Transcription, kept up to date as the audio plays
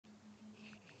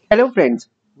Hello friends,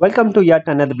 welcome to yet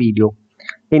another video.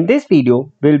 In this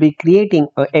video, we'll be creating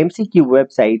a MCQ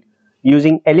website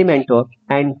using Elementor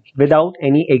and without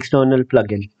any external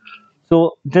plugin.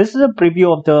 So this is a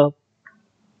preview of the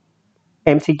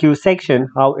MCQ section,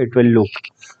 how it will look.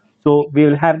 So we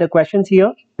will have the questions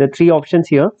here, the three options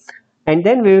here, and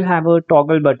then we will have a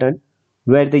toggle button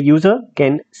where the user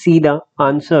can see the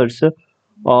answers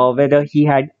or whether he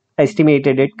had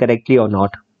estimated it correctly or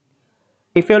not.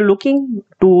 If you're looking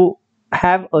to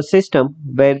have a system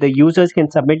where the users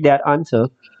can submit their answer,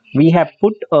 we have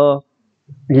put a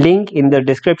link in the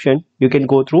description. You can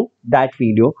go through that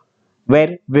video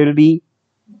where we'll be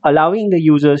allowing the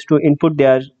users to input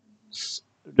their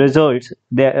results,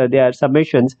 their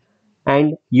submissions,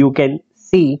 and you can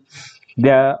see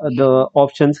the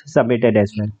options submitted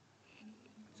as well.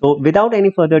 So without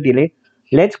any further delay,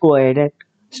 let's go ahead and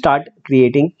start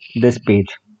creating this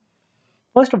page.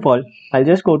 First of all, I'll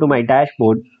just go to my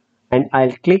dashboard and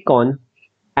I'll click on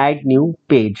add new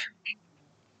page.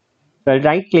 So I'll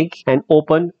right click and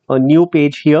open a new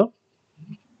page here.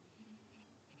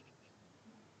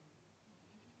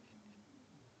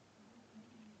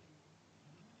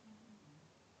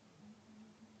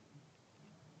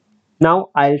 Now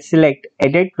I'll select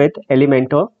edit with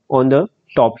Elementor on the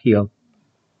top here.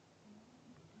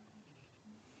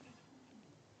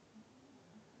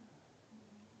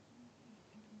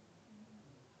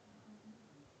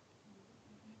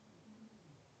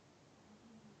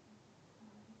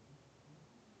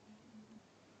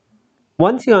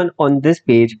 Once you're on this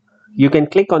page, you can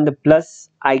click on the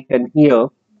plus icon here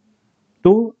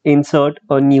to insert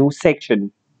a new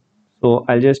section. So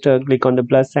I'll just click on the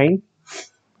plus sign.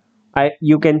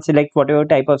 You can select whatever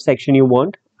type of section you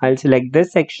want. I'll select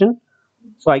this section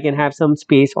so I can have some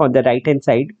space on the right hand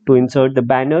side to insert the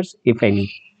banners if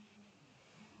any.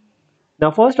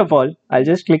 Now first of all, I'll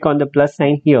just click on the plus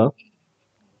sign here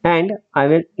and I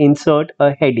will insert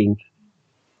a heading.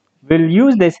 We'll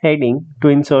use this heading to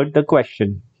insert the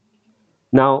question.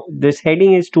 Now this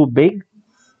heading is too big,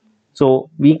 so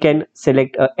we can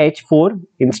select a H4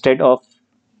 instead of,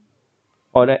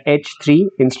 or a H3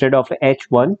 instead of a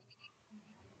H1.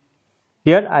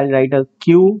 Here I'll write a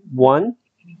Q1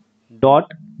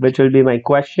 dot, which will be my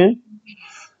question.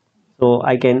 So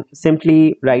I can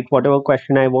simply write whatever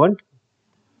question I want.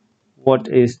 What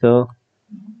is the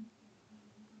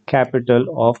capital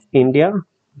of India?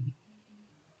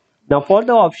 Now for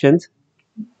the options,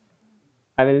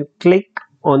 I will click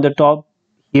on the top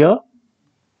here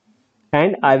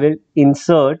and I will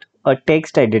insert a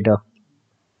text editor.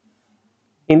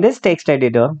 In this text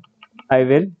editor, I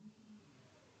will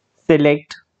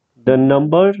select the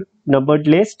numbered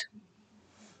list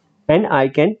and I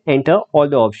can enter all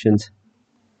the options.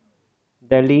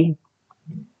 Delhi,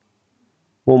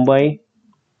 Mumbai,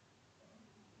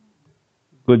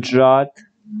 Gujarat.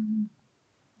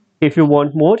 If you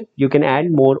want more, you can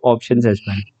add more options as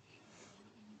well.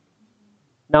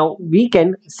 Now we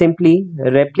can simply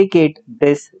replicate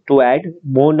this to add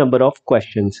more number of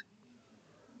questions.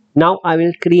 Now I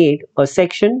will create a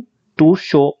section to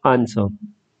show answer.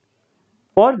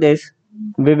 For this,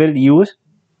 we will use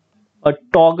a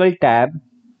toggle tab,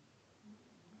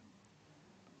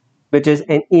 which is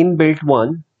an inbuilt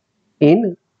one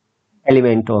in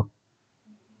Elementor.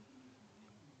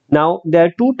 Now there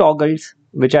are two toggles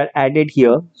which are added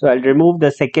here, so I'll remove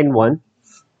the second one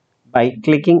by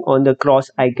clicking on the cross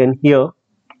icon here,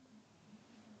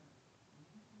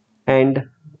 and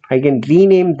I can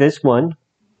rename this one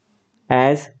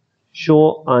as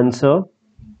show answer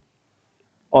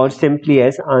or simply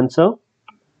as answer,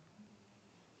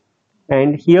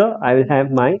 and here I will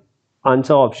have my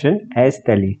answer option as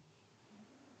Delhi.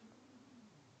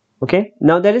 Okay,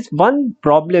 now there is one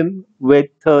problem with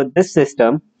this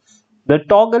system. The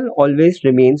toggle always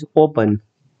remains open,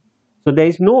 so there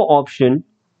is no option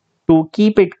to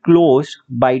keep it closed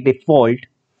by default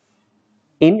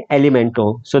in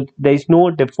Elementor. So there is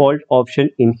no default option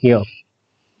in here.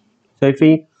 So if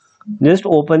we just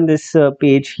open this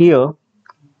page here,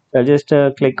 I'll just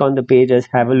click on the page as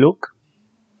have a look,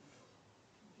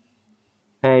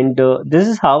 and this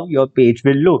is how your page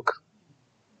will look.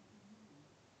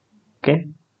 Okay,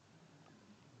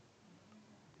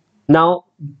 now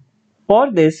for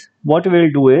this, what we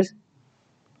will do is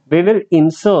we will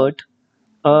insert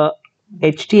a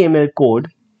HTML code.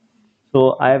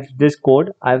 So I have this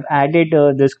code. I've added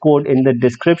this code in the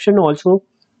description also,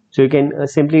 so you can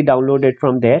simply download it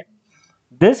from there.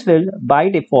 This will by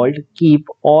default keep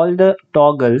all the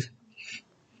toggles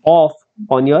off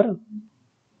on your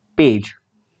page.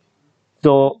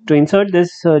 So to insert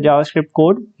this JavaScript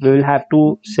code, we will have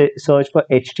to search for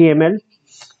HTML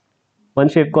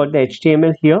Once we've got the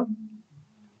HTML here,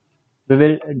 we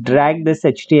will drag this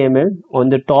HTML on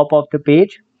the top of the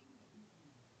page.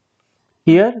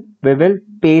 Here we will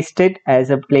paste it as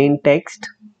a plain text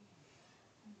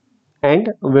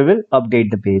and we will update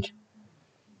the page.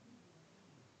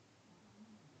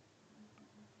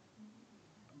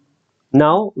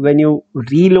 Now when you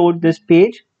reload this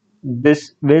page,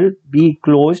 this will be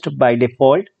closed by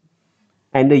default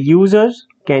and the users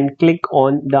can click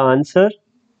on the answer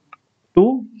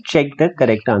to check the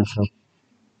correct answer.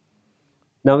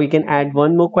 Now we can add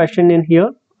one more question in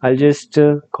here. I'll just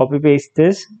copy paste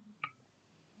this.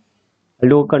 I'll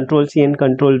do Control C and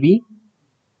Control V,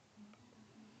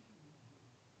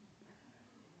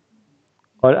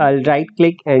 or I'll right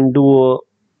click and do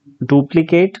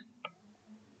duplicate,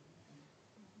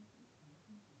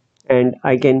 and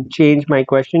I can change my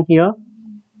question here.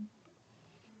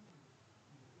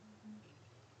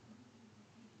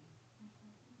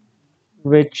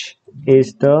 Which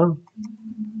is the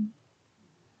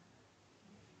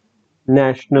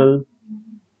national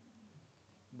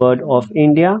bird of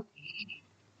India?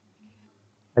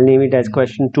 I'll name it as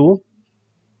question 2.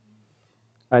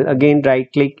 I'll again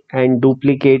right click and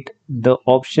duplicate the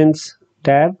options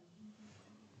tab.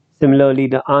 Similarly,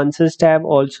 the answers tab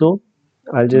also,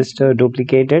 I'll just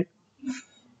duplicate it.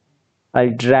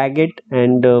 I'll drag it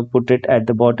and put it at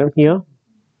the bottom here.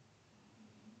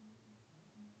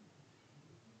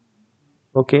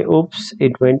 Okay, oops,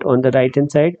 it went on the right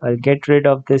hand side. I'll get rid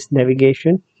of this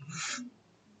navigation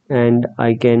and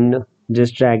I can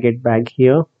just drag it back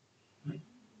here.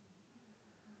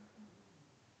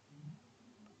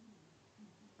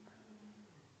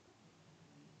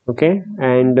 Okay,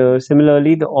 and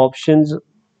similarly the options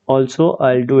also,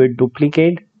 I'll do it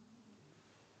duplicate,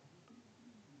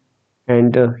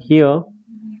 and here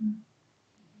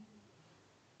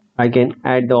I can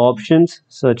add the options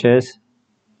such as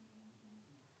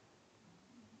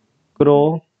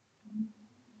crow,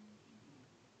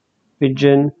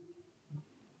 pigeon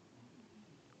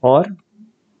or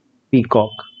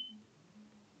peacock.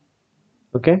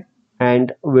 Okay,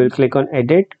 and we'll click on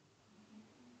edit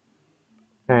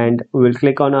and we'll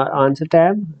click on our answer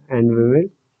tab and we will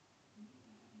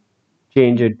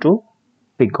change it to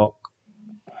peacock.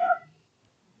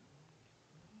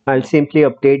 I'll simply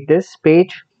update this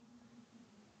page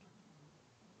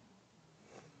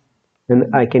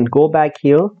and I can go back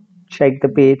here, check the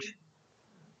page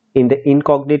in the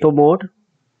incognito mode,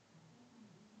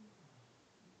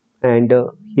 and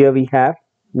here we have,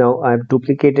 now I've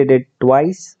duplicated it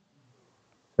twice.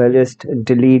 I'll just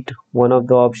delete one of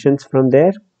the options from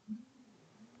there.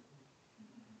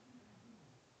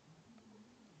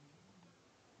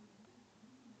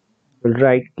 We'll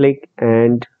right click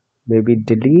and maybe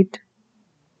delete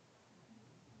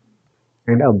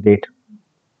and update.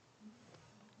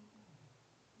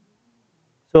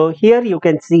 So here you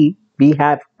can see we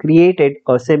have created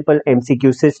a simple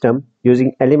MCQ system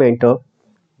using Elementor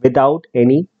without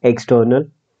any external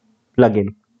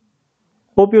plugin.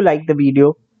 Hope you liked the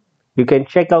video. You can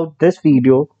check out this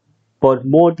video for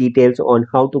more details on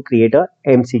how to create a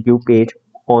MCQ page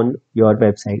on your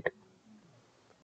website.